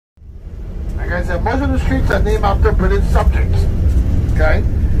I said, most of the streets are named after British subjects. Okay?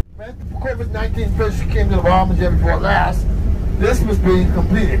 When COVID-19 first came to the Bahamas year before last, this was being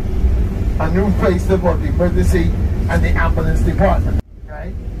completed. A new place for the emergency and the ambulance department.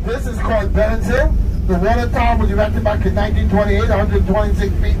 Okay? This is called Bellins Hill. The water tower was erected back in 1928,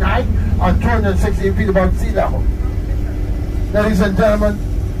 126 feet high, on 260 feet above sea level. Ladies and gentlemen,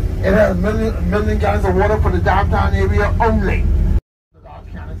 it had a million gallons of water for the downtown area only. The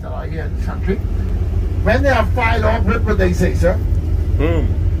large cannons that are here in this country. When they are fired off, what would they say, sir? Boom.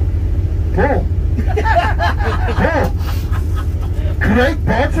 Boom. Boom. Great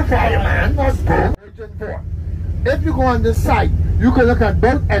balls of fire, man. Not boom. If you go on this site, you can look at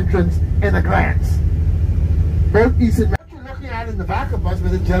both entrance in a glance. Both east and west. What you're looking at in the back of us,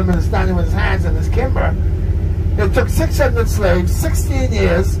 where the gentleman is standing with his hands in his kimber, it took 600 slaves 16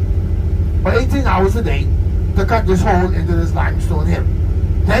 years or 18 hours a day to cut this hole into this limestone hill.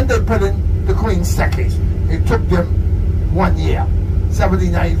 Then they put in the Queen's staircase. It took them 1 year,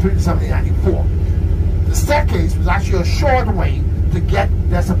 1793 to 1794. The staircase was actually a short way to get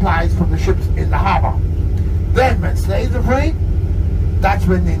their supplies from the ships in the harbor. Then when slaves were free, that's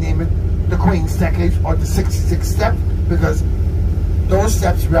when they named it the Queen's staircase, or the 66 steps, because those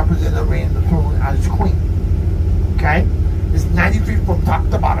steps represent the reign of the throne as queen. Okay? It's 90 feet from top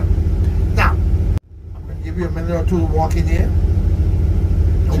to bottom. Now, I'm going to give you a minute or two to walk in here.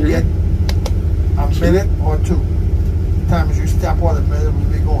 Don't get a minute or two. The time as you step on, a minute will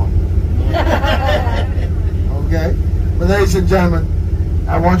be gone. Okay? But ladies and gentlemen,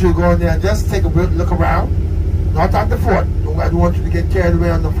 I want you to go in there and just take a look around. Not at the fort. I don't want you to get carried away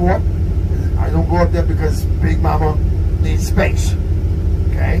on the fort. I don't go up there because Big Mama needs space.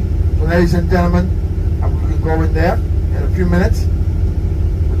 Okay? So ladies and gentlemen, we can go in there in a few minutes.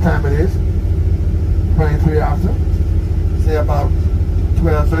 What time it is? 23 after. Say about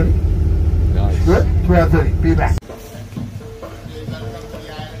 12:30. Nice. Good? 12:30. Be back.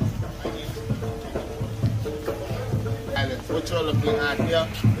 What you're looking at here,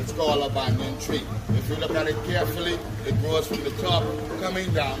 it's called a banyan tree. If you look at it carefully, it grows from the top,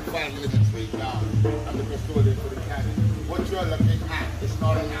 coming down, finally the tree down, and the custodian for the canyon. What you're looking at is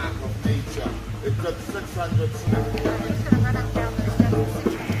not an act of nature. It took 600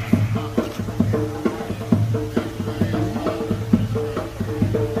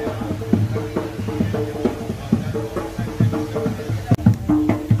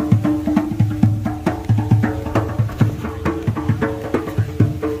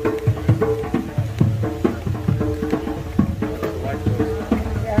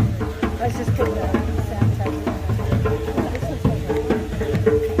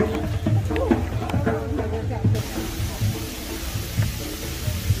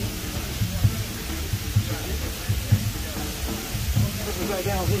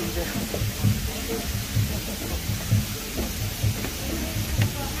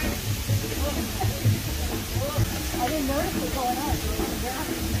 I didn't notice it going on.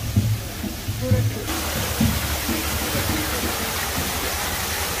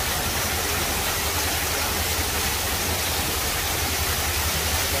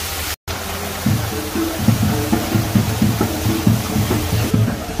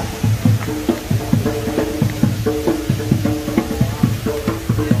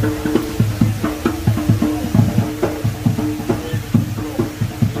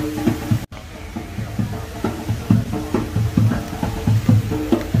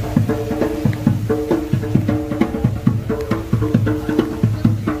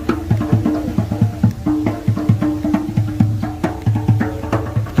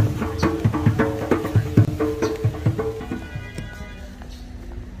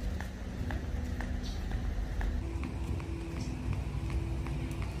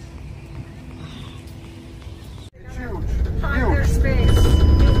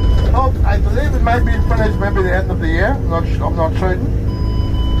 I believe it might be finished maybe the end of the year. I'm not certain.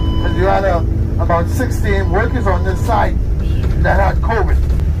 And you had about 16 workers on this site that had COVID.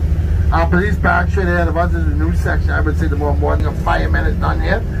 Our police barracks they had a bunch of the news section. I would say the more morning of firemen is done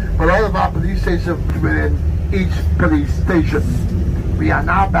here. But all of our police stations within each police station. We are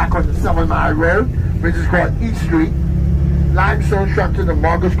now back on the 7 Mile Road, which is called East Street. Limestone structure, the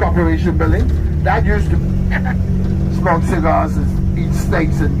Mortgage Corporation building. That used to smoke cigars and eat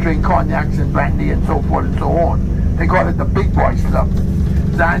steaks and drink cognacs and brandy and so forth and so on. They call it the Big Boys Club.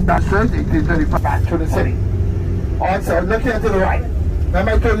 Designed by 1835 back to the city. Also, looking to the right.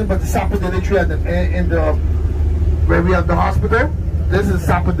 Remember I told you about the Sapodilly tree where we have the hospital? This is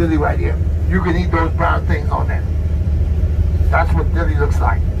Sapodilly right here. You can eat those brown things on there. That's what Dilly looks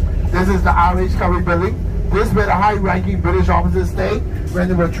like. This is the RH Curry building. This is where the high-ranking British officers stayed when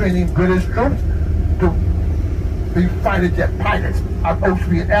they were training British troops to be fighter jet pilots at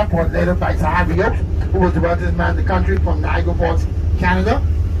Oakfield Airport, later by Sir Harry Oakes, who was the wealthiest man in the country from Niagara Falls, Canada.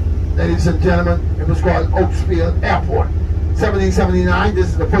 Ladies and gentlemen, it was called Oakfield Airport. 1779, this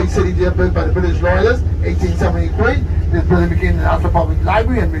is the first city jail built by the British Royalists. 1873, this building became the Nassau Public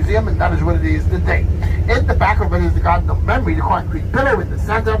Library and Museum, and that is what it is today. In the back of it is the Garden of Memory. The concrete pillar in the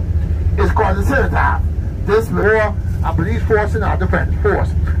center is called the cenotaph. This was our police force and our defense force.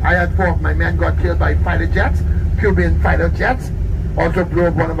 I had 4 of my men got killed by fighter jets, Cuban fighter jets. Also blew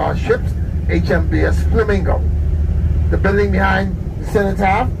up one of our ships, HMBS Flamingo. The building behind the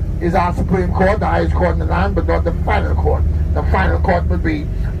cenotaph is our Supreme Court, the highest court in the land, but not the final court. The final court would be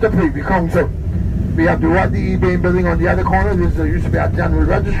the Privy Council. We have the Rolle building on the other corner. This used to be our general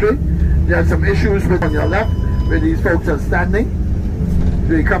registry. There are some issues with on your left where these folks are standing.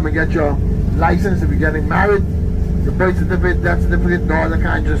 So you come and get your license if you're getting married, your birth certificate, death certificate, and all that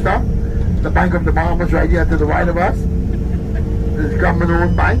kinds of stuff. The Bank of the Bahamas right here to the right of us. This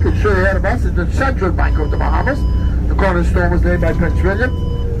government-owned bank. And straight ahead of us is the Central Bank of the Bahamas. The cornerstone was laid by Prince William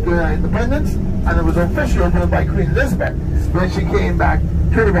during independence, and it was officially opened by Queen Elizabeth when she came back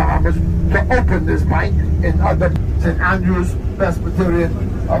to the Bahamas to open this bank in St. Andrew's Presbyterian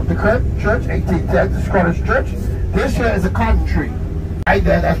of the Church, 1810, the Scottish Church. This here is a cotton tree. Right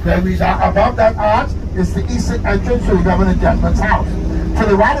there, that's where we are. Above that arch is the eastern entrance to the Governor General's house. To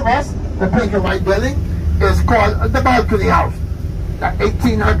the right of us, the pink and white building is called the Balcony House. That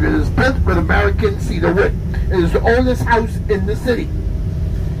 1800 is built with American cedar wood. It is the oldest house in the city.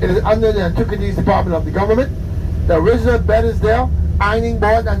 It is under the Antiquities Department of the government. The original bed is there, ironing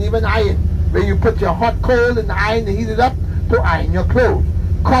board, and even iron, where you put your hot coal in the iron and heat it up to iron your clothes.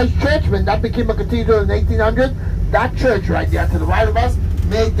 Christ Church, when that became a cathedral in 1800, that church right there to the right of us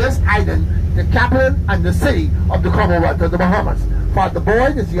made this island the capital and the city of the Commonwealth of the Bahamas. Father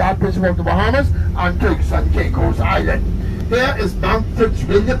Boyd is the Archbishop of the Bahamas on Turks and Caicos Island. Here is Mount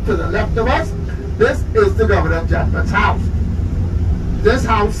Fitzwilliam to the left of us. This is the Governor General's house. This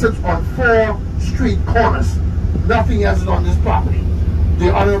house sits on 4 street corners. Nothing else is on this property.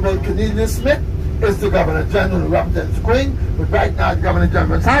 The Honorable Cornelia Smith is the Governor General who represents the Queen, but right now the Governor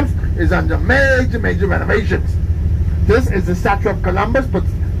General's house is under major renovations. This is the statue of Columbus, but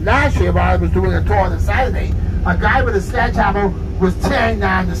last year while I was doing a tour on a Saturday, a guy with a sledgehammer was tearing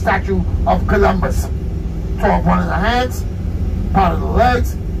down the statue of Columbus. Tore off one of the hands, part of the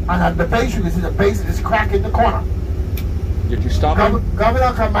legs, and at the base, you can see the base is cracked in the corner. Did you stop him?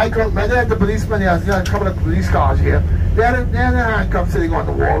 Governor Carmichael, many of the policemen, there's a couple of police cars here. They had their handcuffs sitting on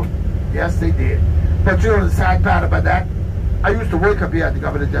the wall. Yes, they did. But you know the sad part about that? I used to work up here at the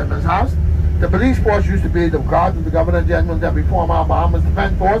Governor General's house. The police force used to be the guard of the Governor General that we formed our Bahamas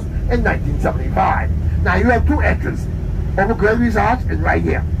Defense Force in 1975. Now you have 2 entrances, over Gregory's Arch and right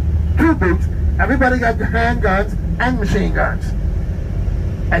here. 2 booths. Everybody got the handguns and machine guns.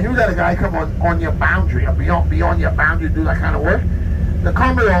 And you let a guy come on your boundary or beyond your boundary to do that kind of work, the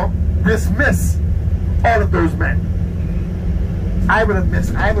Commodore dismissed all of those men. I would have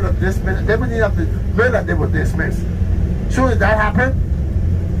dismissed. They wouldn't have to know that they were dismissed. Soon as that happened,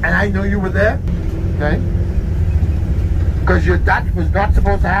 and I know you were there, okay? Because that was not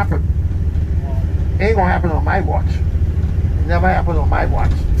supposed to happen. It ain't gonna happen on my watch. It never happened on my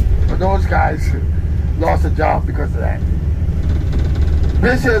watch. But those guys lost a job because of that.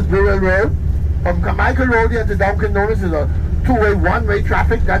 This is Burrell Road. From Carmichael Road here to Duncan Donuts is a 2-way, 1-way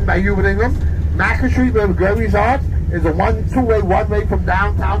traffic done by Hubert Ingram. Macker Street, where Gregory's Arch, is a 2-way, 1-way from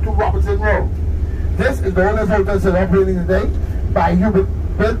downtown to Robertson Road. This is the oldest hotel that's operating today by Hubert,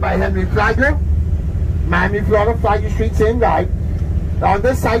 built by Henry Flagler. Miami, Florida, Flagler Street, same guy. Now on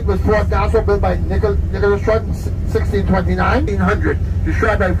this site was Fort Nassau, built by Nicholas Trott in 1629. 1800,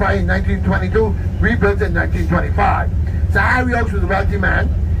 destroyed by fire in 1922, rebuilt in 1925. So Harry Oakes was a wealthy man.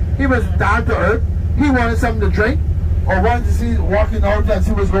 He was down to earth. He wanted something to drink or wanted to see, walk in the hotel and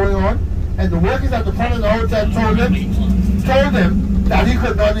see what's going on. And the workers at the front of the hotel told him that he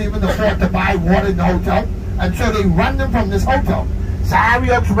could not even afford to buy water in the hotel. And so they ran him from this hotel. So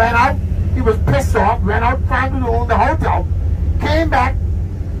Harry Oakes ran out. He was pissed off, ran out, found who owned the hotel, came back,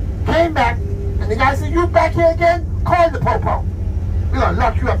 and the guy said, "You back here again? Call the popo. We're going to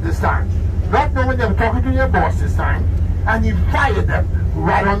lock you up this time." Not knowing they were talking to your boss this time. And he fired them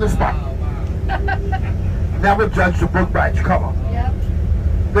right on the spot. Never judged a book by its cover. Yep.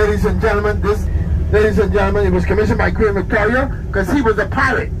 Ladies and gentlemen, it was commissioned by Queen Victoria because he was a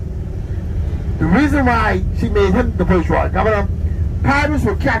pirate. The reason why she made him the first royal governor, pirates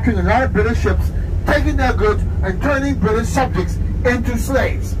were capturing a lot of British ships, taking their goods and turning British subjects into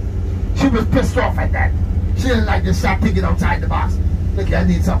slaves. She was pissed off at that. She didn't like this shot thinking outside the box. Look, I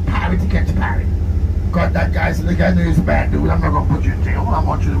need some pirate to catch a pirate. Got that guy said, look, I know he's a bad dude. I'm not going to put you in jail. I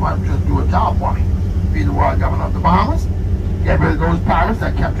want you to just do a job for me. Be the world governor of the Bahamas. Get rid of those pirates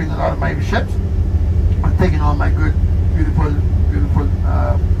that capturing a lot of my ships and taking all my good, beautiful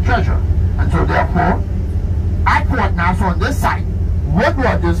treasure. And so therefore, at Port Nassau on this site, Wood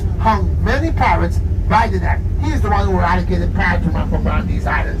Rogers hung many pirates by the neck. He's the one who eradicated pirates from around these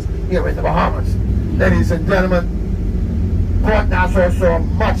islands here in the Bahamas. Ladies and gentlemen, Port Nassau saw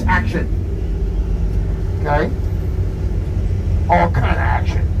much action. Okay? All kind of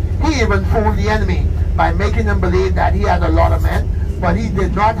action. He even fooled the enemy by making them believe that he had a lot of men, but he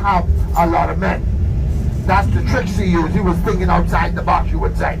did not have a lot of men. That's the tricks he used. He was thinking outside the box, you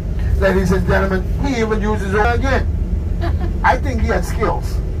would say. Ladies and gentlemen, he even uses it again. I think he had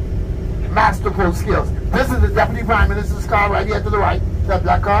skills. Masterful skills. This is the Deputy Prime Minister's car right here to the right. That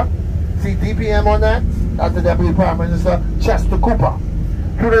black car. See DPM on that? That's the Deputy Prime Minister, Chester Cooper.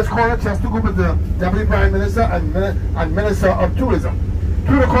 To this corner, Chester Cooper is the Deputy Prime Minister and Minister of Tourism.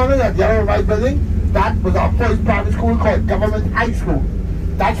 To the corner, that yellow and white building, that was our first private school called Government High School.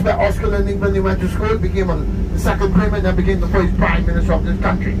 That's where Oscar Linding, when he went to school, became the second prime and then became the first Prime Minister of this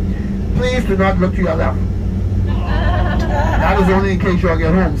country. Please do not look to your left. That is only in case you'll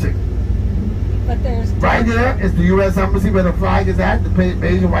get homesick. But there's right here is the U.S. Embassy where the flag is at, the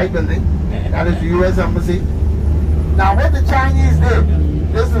beige and white building. That is the U.S. Embassy. Now what the Chinese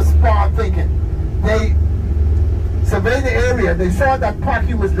did, this was smart thinking. They surveyed the area, they saw that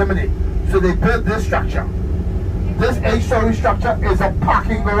parking was limited, so they built this structure. This 8-story structure is a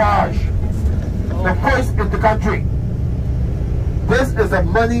parking garage. The first in the country. This is a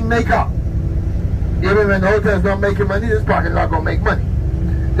money maker. Even when hotels don't make money, this parking lot gonna make money.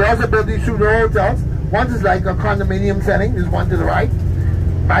 They also built these two hotels. One is like a condominium setting. There's one to the right.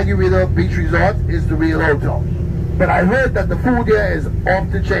 Margarita Beach Resort is the real hotel. But I heard that the food there is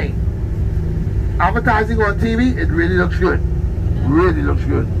off the chain. Advertising on TV, it really looks good. Really looks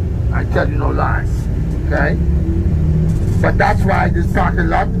good. I tell you no lies. Okay? But that's why this parking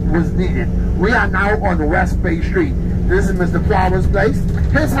lot was needed. We are now on West Bay Street. This is Mr. Flowers' place.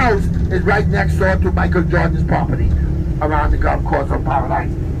 His house is right next door to Michael Jordan's property around the golf course of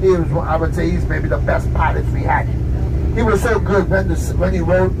Paradise. He was, I would say, he's maybe the best pilot we had. He was so good when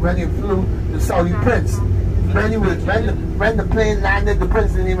he flew the Saudi Prince. When the plane landed, the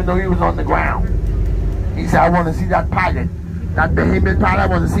Prince didn't even know he was on the ground. He said, I want to see that pilot, that Bahamian pilot, I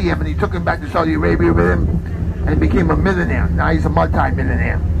want to see him. And he took him back to Saudi Arabia with him and became a millionaire. Now he's a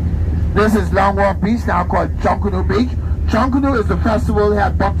multi-millionaire. This is Long Wharf Beach, now called Junkanoo Beach. Junkanoo is the festival they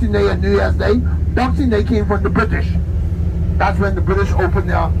had Boxing Day and New Year's Day. Boxing Day came from the British. That's when the British opened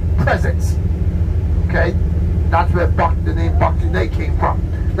their presents. Okay? That's where the name Boxing Day came from.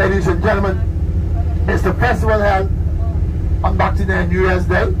 Ladies and gentlemen, it's the festival held on Boxing Day and New Year's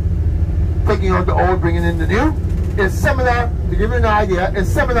Day. Taking out the old, bringing in the new. It's similar, to give you an idea, it's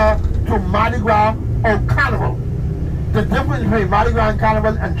similar to Mardi Gras or Carnival. The difference between Mardi Gras and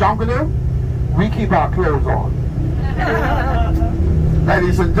Carnival and Junkanoo, we keep our clothes on.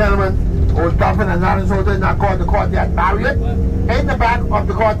 Ladies and gentlemen, Old Dolphin and Lawrence Hotel, now called the Courtyard Marriott. In the back of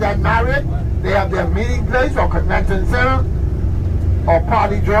the Courtyard Marriott, they have their meeting place or convention center or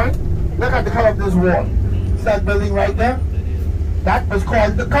party joint. Look at the color of this wall. See that building right there? That was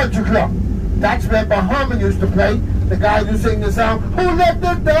called the Country Club. That's where Bahamas used to play. The guy who sing the song, who let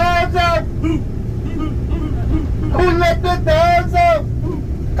the dogs out? Who let the dogs out?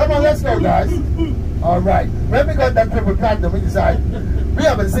 Come on, let's go, guys. All right. When we got that triple platinum, we decided we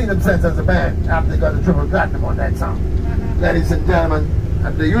haven't seen them since as a band after they got the triple platinum on that song. Ladies and gentlemen,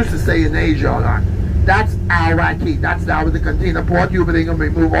 they used to stay in Asia a lot. That's Iraqi. That's now with the container port. You're going to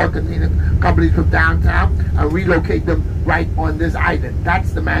remove all container companies from downtown and relocate them right on this island.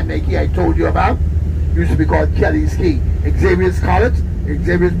 That's the man-made key I told you about. Used to be called Kelly's Key. Xavier's College,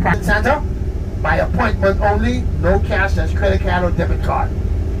 Xavier's Private Center. By appointment only. No cash, that's credit card or debit card.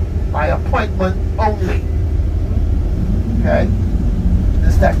 By appointment only. Okay?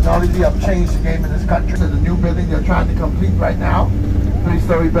 This technology have changed the game in this country. So the new building they're trying to complete right now.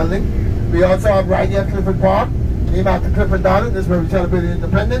 3-story building. We also have right here Clifford Park, named after Clifford Darling. This is where we celebrated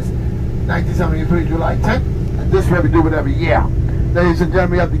independence, 1973, July 10th. And this is where we do it every year. Ladies and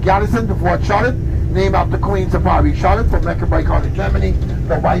gentlemen, we have the Garrison, the Fort Charlotte, named after Queen Safari Charlotte from Mecklenburg, Germany,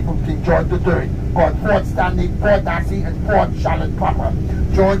 the wife of King George III, called Fort Stanley, Fort Darcy, and Fort Charlotte proper.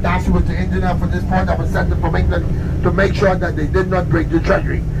 George Darcy was the engineer for this port that was sent from England to make sure that they did not break the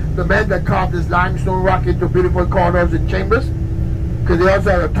treasury. The men that carved this limestone rock into beautiful corridors and chambers, because they also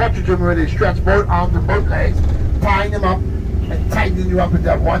had a torture chamber where they stretched both arms and both legs, tying them up and tightening you up with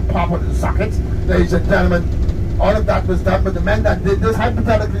that one pop of the sockets. ladies and gentlemen. All of that was done, but the men that did this,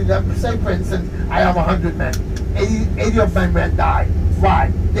 hypothetically, say for instance, I have 100 men. 80 of my men died.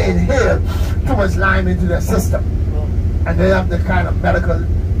 Why? They inhaled too much lime into their system. And they have the kind of medical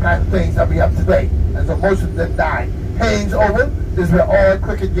kind of things that we have today. And so most of them died. Haynes Oval is where all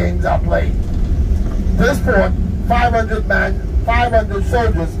cricket games are played. This fort, 500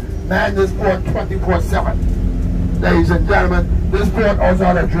 soldiers man this fort 24/7. Ladies and gentlemen, this fort also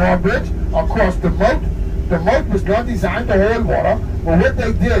had a drawbridge across the moat. The moat was not designed to hold water, but what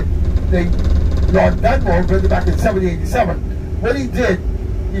they did, Lord Dunmore, built it back in 1787. What he did,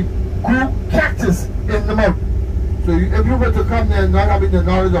 he grew cactus in the moat. So if you were to come there not having the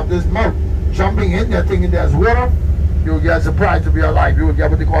knowledge of this moat, jumping in there thinking there's water, you will get surprised to be alive. You will get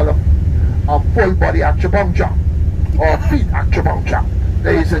what they call a full body acupuncture or feet acupuncture.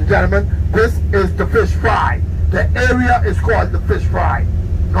 Ladies and gentlemen, this is the fish fry. The area is called the fish fry,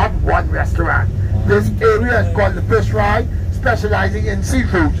 not one restaurant. This area is called the fish fry, specializing in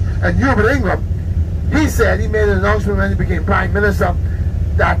seafoods. And Hubert Ingram, he said, he made an announcement when he became Prime Minister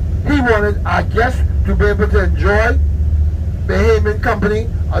that he wanted our guests to be able to enjoy Bahamian company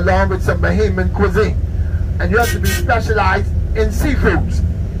along with some Bahamian cuisine. And you have to be specialized in seafoods.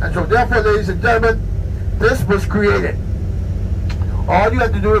 And so therefore, ladies and gentlemen, this was created. All you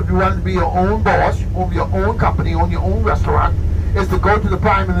have to do if you want to be your own boss, own your own company, own your own restaurant, is to go to the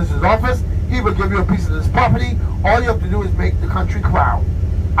Prime Minister's office. He will give you a piece of this property. All you have to do is make the country proud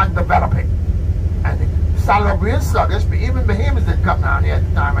and develop it. And it started off real sluggish, but even Bahamas didn't come down here at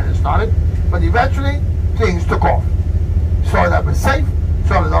the time when it started. But eventually, things took off. Saw that it was safe.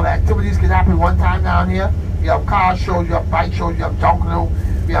 Saw that a lot of activities can happen one time down here. You have car shows, you have bike shows, you have Dunkano.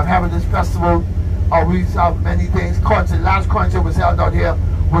 We have having this festival. We have many things. Concert. Last concert was held out here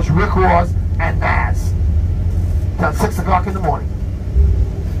was Rick Ross and Nas. Till 6 o'clock in the morning.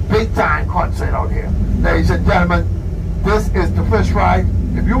 Big time concert out here. Ladies and gentlemen, this is the fish fry.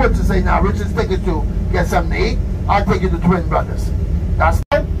 If you were to say, now Richard's ticket to get something to eat, I'll take you to Twin Brothers. That's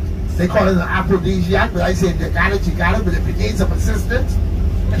it. They call it an aphrodisiac, but I say if you got it, you got it. But if you need some assistance,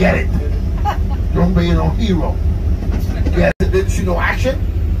 get it. Don't be no hero. Yes, it didn't see no action.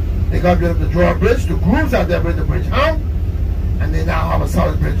 They got rid of the drawbridge. The grooves out there with the bridge hung. And they now have a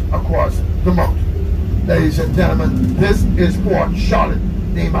solid bridge across the moat. Ladies and gentlemen, this is Fort Charlotte,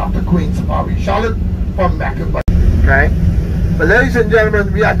 named after Queen Safari Charlotte from Mackinbay. Okay? But ladies and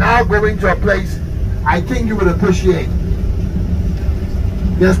gentlemen, we are now going to a place I think you would appreciate.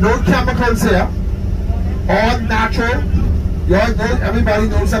 There's no chemicals here. All natural. Everybody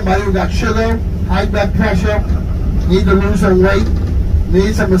knows somebody who got sugar, high blood pressure, need to lose some weight,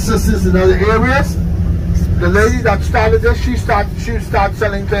 need some assistance in other areas. The lady that started this, she started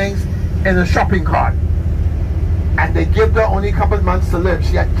selling things in a shopping cart. And they give her only a couple of months to live.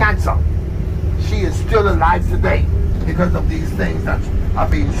 She had cancer. She is still alive today because of these things that are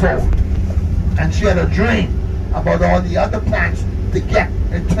being sold. And she had a dream about all the other plants to get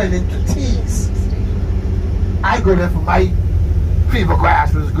and turn into teas. I go there for my fever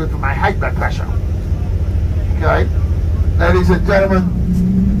grass, which is good for my high blood pressure. Okay? Ladies and gentlemen,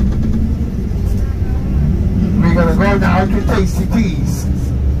 we're going to go now to Tasty Teas.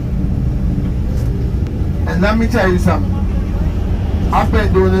 And let me tell you something. I've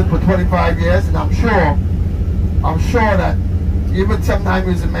been doing this for 25 years, and I'm sure that even sometimes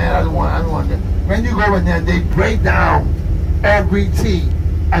as a man, I don't want to. When you go in there, they break down every tea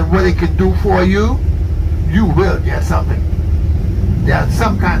and what it can do for you. You will get something. There's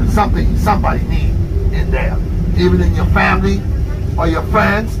some kind of something somebody needs in there, even in your family or your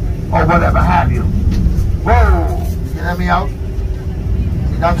friends or whatever have you. Whoa! You let me out?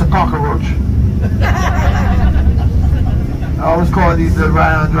 That's a cockroach. I always call these the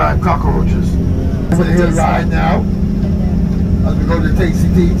ride-on-drive cockroaches. Over the hill ride now, as we go to Tasty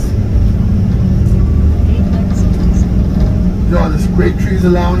Teas. All there's grape trees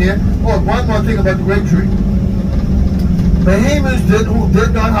along here. Oh, one more thing about the grape tree. Bahamians who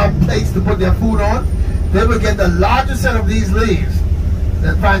did not have plates to put their food on, they would get the largest set of these leaves.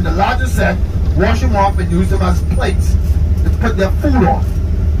 They'd find the largest set, wash them off, and use them as plates to put their food on.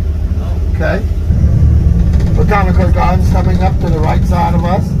 Okay? Botanical gardens coming up to the right side of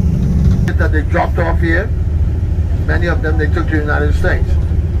us. That they dropped off here. Many of them they took to the United States.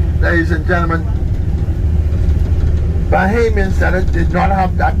 Ladies and gentlemen, Bahamians that did not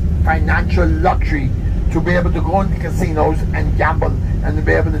have that financial luxury to be able to go into casinos and gamble and to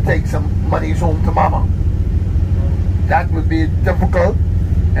be able to take some monies home to mama. That would be difficult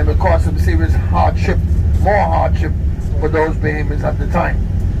and would cause some serious hardship, more hardship for those Bahamians at the time.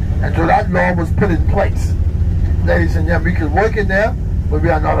 And so that law was put in place. Ladies and gentlemen, we could work in there but we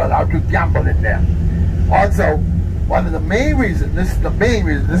are not allowed to gamble in there. Also, one of the main reasons, this is the main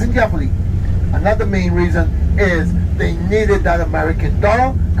reason, listen carefully, another main reason is they needed that American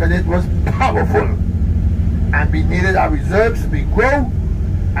dollar because it was powerful. And we needed our reserves to be grow.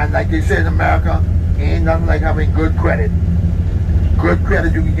 And like they say in America, ain't nothing like having good credit. Good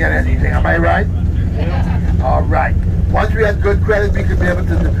credit, you can get anything. Am I right? All right. Once we had good credit, we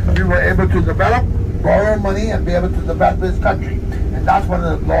were able to develop, borrow money, and be able to develop this country. And that's one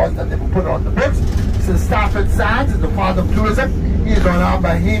of the laws that they will put on the books. Since Stafford Sands is the father of tourism, he's on our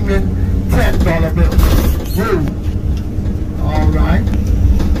Bahamian $10 bill. Woo. All right.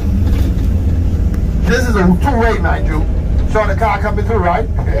 This is a two-way, mind you. Saw the car coming through, right?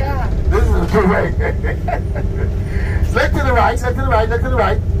 Yeah. This is a two-way. Look to the right, look to the right, look to the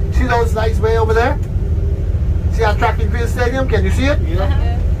right. See those lights way over there? See our track and field stadium? Can you see it?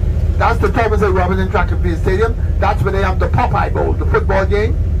 Yeah. That's the Thomas A. Robinson Track and Field Stadium. That's where they have the Popeye Bowl, the football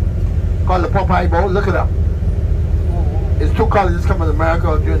game called the Popeye Bowl. Look it up. It's two colleges come to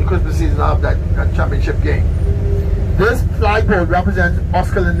America during the Christmas season of that championship game. This flagpole represents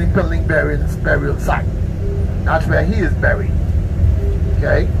Oscar Lyndon Pinling burial site. That's where he is buried.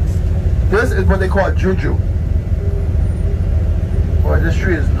 Okay? This is what they call juju. Boy, this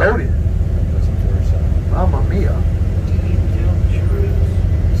tree is loaded. Mamma mia.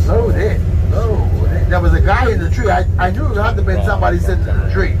 Loaded. Loaded. There was a guy in the tree. I knew it had to have been somebody sitting in the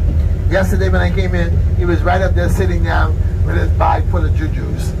tree. Yesterday when I came in, he was right up there sitting down with his bag full of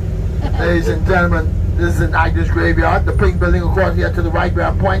jujus. Ladies and gentlemen, this is an Irish graveyard. The pink building, of course, here to the right where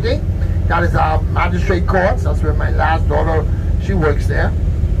I'm pointing. That is our magistrate courts. That's where my last daughter, she works there.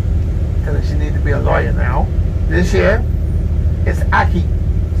 Because she needs to be a lawyer now. This here is Aki.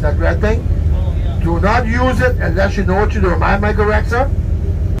 Is that the right thing? Oh, yeah. Do not use it unless you know what you do. Am I correct, sir?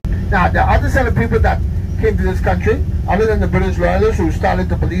 Now, the other set of people that came to this country, other than the British Royalists who started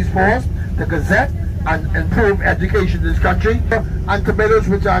the police force, the Gazette, and improved education in this country, and tomatoes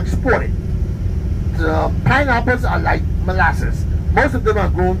which are exported. The pineapples are like molasses. Most of them are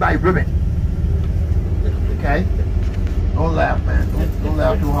grown by women. Okay? Don't laugh, man. Don't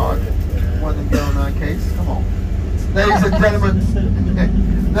laugh too hard. Want to get on our case? Come on. Ladies and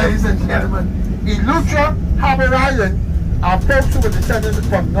gentlemen, ladies and gentlemen, Eleuthera, Harbor Island are folks who were descendants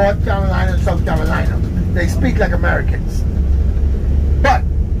from North Carolina and South Carolina. They speak like Americans. But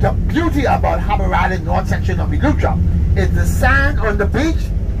the beauty about Harbor Island, north section of Eleuthera, is the sand on the beach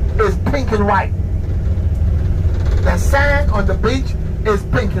is pink and white. The sand on the beach is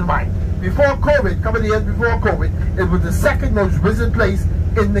pink and white. Before COVID, a couple of years before COVID, it was the second most visited place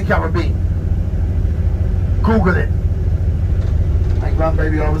in the Caribbean. Google it. My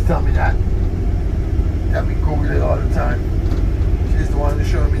grandbaby always tell me that. Tell me Google it all the time. She's the one who's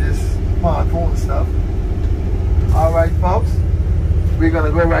showing me this smartphone stuff. Alright folks, we're going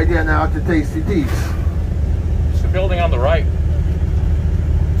to go right there now to Tasty Teas. It's the building on the right.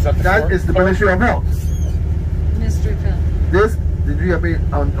 Is that the That is the Ministry of Health. Mystery film. This, did you hear me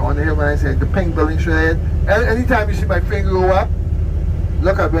on the hill when I said the pink building straight ahead? Anytime you see my finger go up,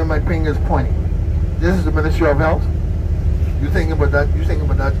 look at where my finger is pointing. This is the Ministry of Health. You thinking about that? You thinking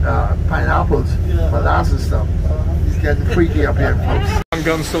about that pineapples, molasses stuff? He's getting freaky up here, folks.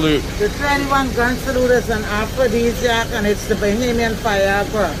 Gun salute. The 21 gun salute is an aphrodisiac and it's the Bahamian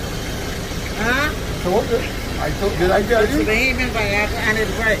Viagra. Huh? Did I tell It's the you? Bahamian Viagra and it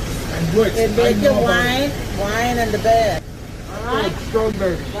works. And works. It makes you wine in the bed. Alright?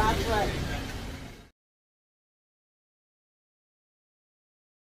 Strawberry. That's right.